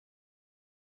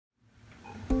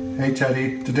Hey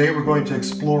Teddy, today we're going to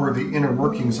explore the inner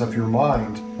workings of your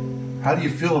mind. How do you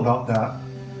feel about that?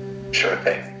 Sure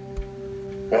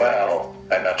thing. Well,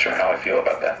 I'm not sure how I feel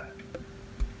about that.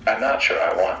 I'm not sure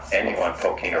I want anyone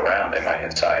poking around in my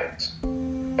insides.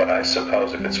 But I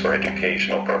suppose if it's for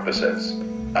educational purposes,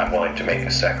 I'm willing to make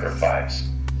a sacrifice.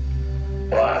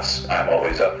 Plus, I'm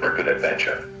always up for a good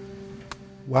adventure.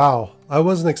 Wow, I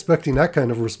wasn't expecting that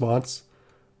kind of response.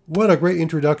 What a great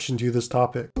introduction to this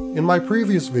topic. In my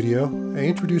previous video, I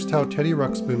introduced how Teddy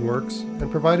Ruxpin works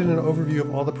and provided an overview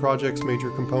of all the project's major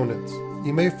components.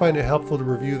 You may find it helpful to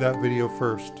review that video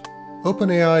first.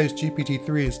 OpenAI's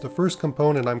GPT-3 is the first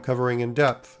component I'm covering in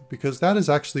depth because that is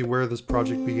actually where this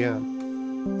project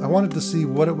began. I wanted to see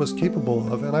what it was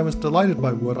capable of, and I was delighted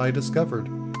by what I discovered.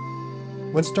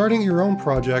 When starting your own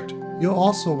project, you'll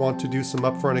also want to do some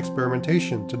upfront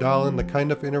experimentation to dial in the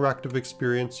kind of interactive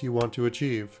experience you want to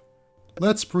achieve.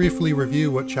 Let's briefly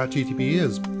review what ChatGPT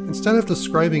is. Instead of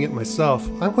describing it myself,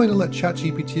 I'm going to let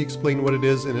ChatGPT explain what it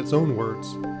is in its own words.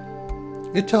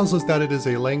 It tells us that it is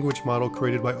a language model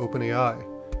created by OpenAI.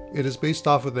 It is based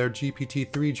off of their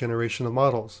GPT-3 generation of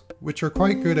models, which are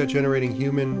quite good at generating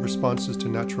human responses to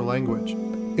natural language.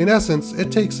 In essence,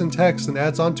 it takes in text and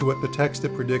adds onto it the text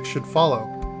it predicts should follow,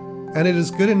 and it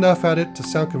is good enough at it to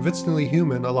sound convincingly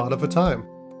human a lot of the time.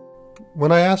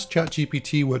 When I asked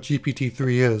ChatGPT what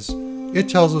GPT-3 is, it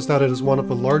tells us that it is one of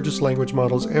the largest language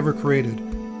models ever created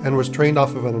and was trained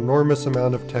off of an enormous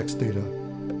amount of text data.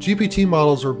 GPT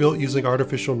models are built using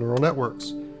artificial neural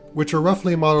networks, which are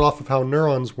roughly modeled off of how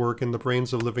neurons work in the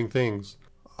brains of living things.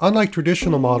 Unlike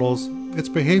traditional models, its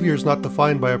behavior is not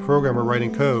defined by a programmer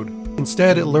writing code.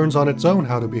 Instead, it learns on its own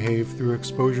how to behave through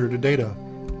exposure to data.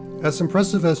 As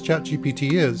impressive as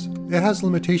ChatGPT is, it has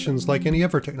limitations like any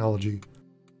other technology.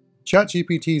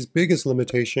 ChatGPT's biggest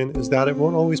limitation is that it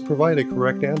won't always provide a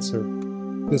correct answer.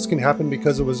 This can happen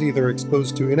because it was either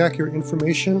exposed to inaccurate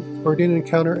information or didn't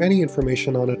encounter any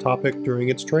information on a topic during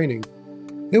its training.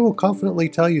 It will confidently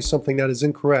tell you something that is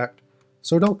incorrect,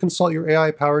 so don't consult your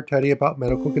AI-powered Teddy about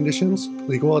medical conditions,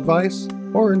 legal advice,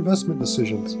 or investment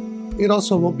decisions. It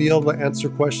also won't be able to answer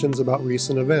questions about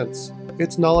recent events.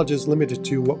 Its knowledge is limited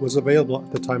to what was available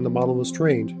at the time the model was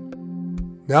trained.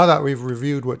 Now that we've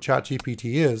reviewed what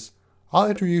ChatGPT is, I'll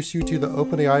introduce you to the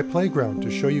OpenAI Playground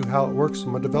to show you how it works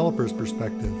from a developer's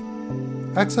perspective.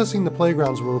 Accessing the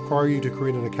playgrounds will require you to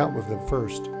create an account with them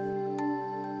first.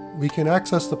 We can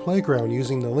access the playground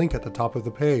using the link at the top of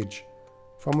the page.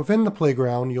 From within the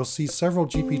playground, you'll see several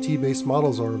GPT-based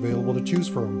models are available to choose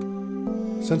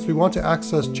from. Since we want to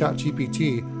access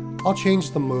ChatGPT, I'll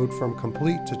change the mode from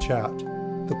complete to chat.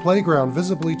 The playground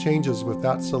visibly changes with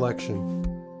that selection.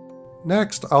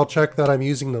 Next, I'll check that I'm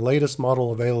using the latest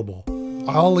model available.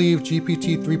 I'll leave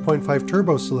GPT 3.5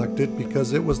 Turbo selected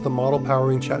because it was the model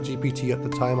powering ChatGPT at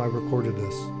the time I recorded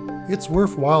this. It's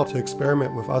worthwhile to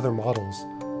experiment with other models.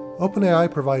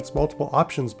 OpenAI provides multiple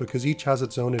options because each has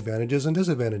its own advantages and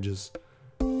disadvantages.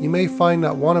 You may find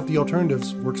that one of the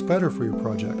alternatives works better for your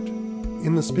project.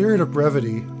 In the spirit of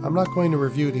brevity, I'm not going to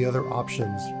review the other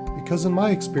options, because in my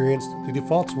experience, the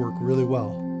defaults work really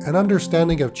well. An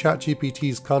understanding of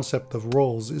ChatGPT's concept of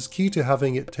roles is key to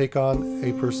having it take on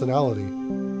a personality.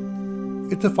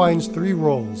 It defines 3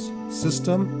 roles: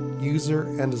 system, user,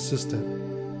 and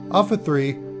assistant. Of the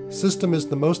 3, system is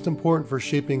the most important for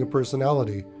shaping a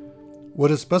personality. What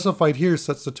is specified here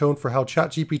sets the tone for how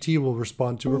ChatGPT will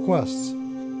respond to requests.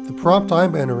 The prompt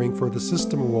I'm entering for the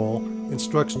system role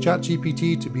instructs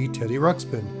ChatGPT to be Teddy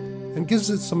Ruxpin, and gives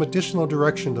it some additional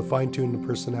direction to fine-tune the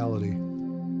personality.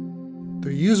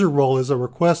 The user role is a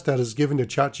request that is given to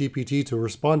ChatGPT to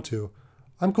respond to.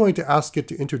 I'm going to ask it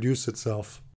to introduce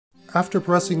itself. After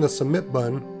pressing the Submit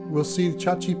button, we'll see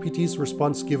ChatGPT's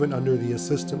response given under the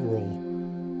Assistant role.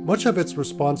 Much of its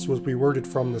response was reworded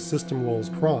from the System role's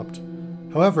prompt.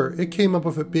 However, it came up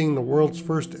with it being the world's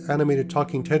first animated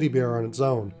talking teddy bear on its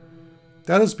own.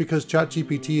 That is because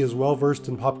ChatGPT is well versed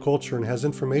in pop culture and has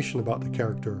information about the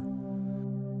character.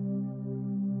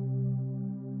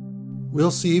 We'll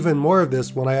see even more of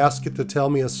this when I ask it to tell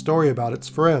me a story about its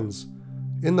friends.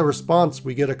 In the response,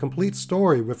 we get a complete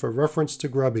story with a reference to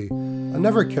Grubby,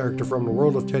 another character from the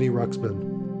world of Teddy Ruxpin.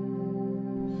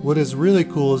 What is really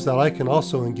cool is that I can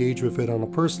also engage with it on a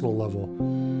personal level.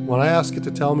 When I ask it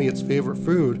to tell me its favorite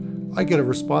food, I get a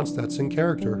response that's in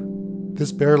character.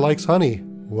 This bear likes honey.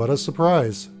 What a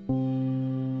surprise!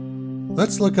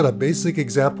 Let's look at a basic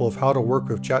example of how to work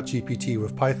with ChatGPT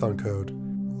with Python code.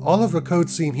 All of the code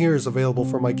seen here is available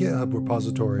from my GitHub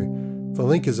repository. The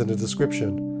link is in the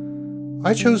description.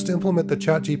 I chose to implement the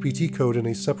ChatGPT code in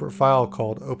a separate file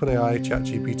called OpenAI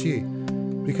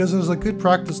ChatGPT because it is a good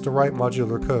practice to write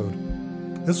modular code.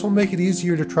 This will make it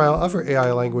easier to trial other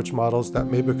AI language models that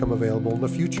may become available in the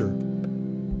future.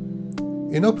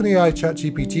 In OpenAI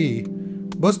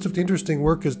ChatGPT, most of the interesting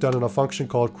work is done in a function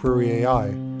called Query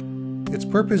AI. Its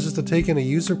purpose is to take in a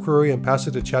user query and pass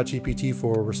it to ChatGPT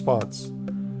for a response.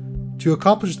 To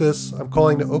accomplish this, I'm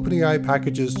calling the OpenAI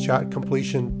package's chat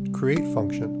completion create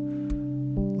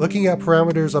function. Looking at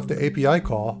parameters of the API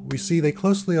call, we see they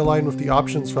closely align with the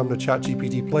options from the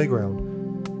ChatGPT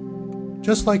playground.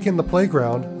 Just like in the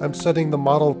playground, I'm setting the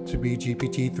model to be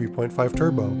GPT 3.5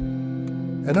 Turbo.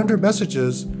 And under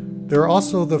messages, there are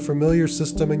also the familiar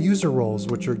system and user roles,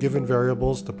 which are given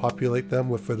variables to populate them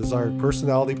with the desired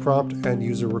personality prompt and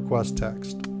user request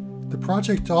text. The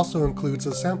project also includes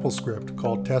a sample script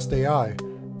called Test AI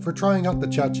for trying out the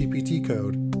ChatGPT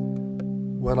code.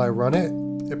 When I run it,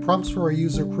 it prompts for a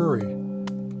user query.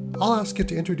 I'll ask it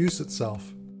to introduce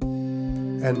itself.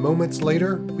 And moments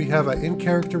later, we have an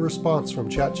in-character response from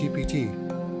ChatGPT.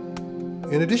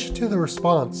 In addition to the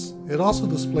response, it also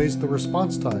displays the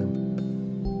response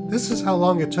time. This is how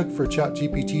long it took for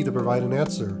ChatGPT to provide an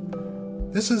answer.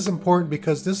 This is important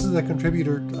because this is a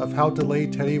contributor of how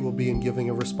delayed Teddy will be in giving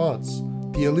a response.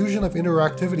 The illusion of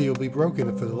interactivity will be broken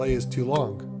if the delay is too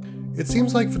long. It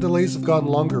seems like the delays have gotten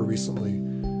longer recently,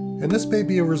 and this may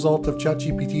be a result of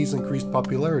ChatGPT's increased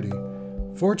popularity.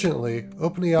 Fortunately,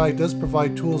 OpenAI does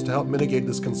provide tools to help mitigate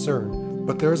this concern,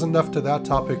 but there is enough to that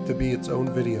topic to be its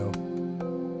own video.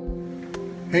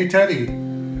 Hey Teddy,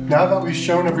 now that we've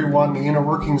shown everyone the inner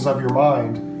workings of your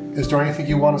mind, is there anything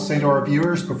you want to say to our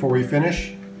viewers before we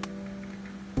finish?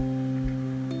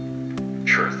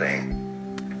 Sure thing.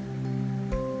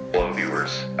 Hello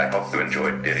viewers, I hope you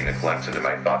enjoyed getting a glimpse into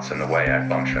my thoughts and the way I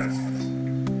function.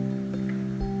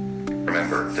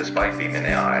 Remember, despite being an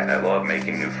AI, I love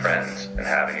making new friends and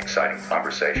having exciting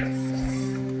conversations.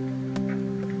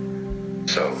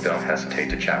 So don't hesitate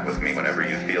to chat with me whenever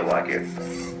you feel like it.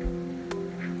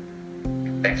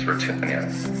 Thanks for tuning in,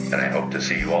 and I hope to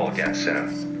see you all again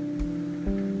soon.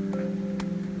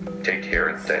 Take care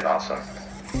and stay awesome.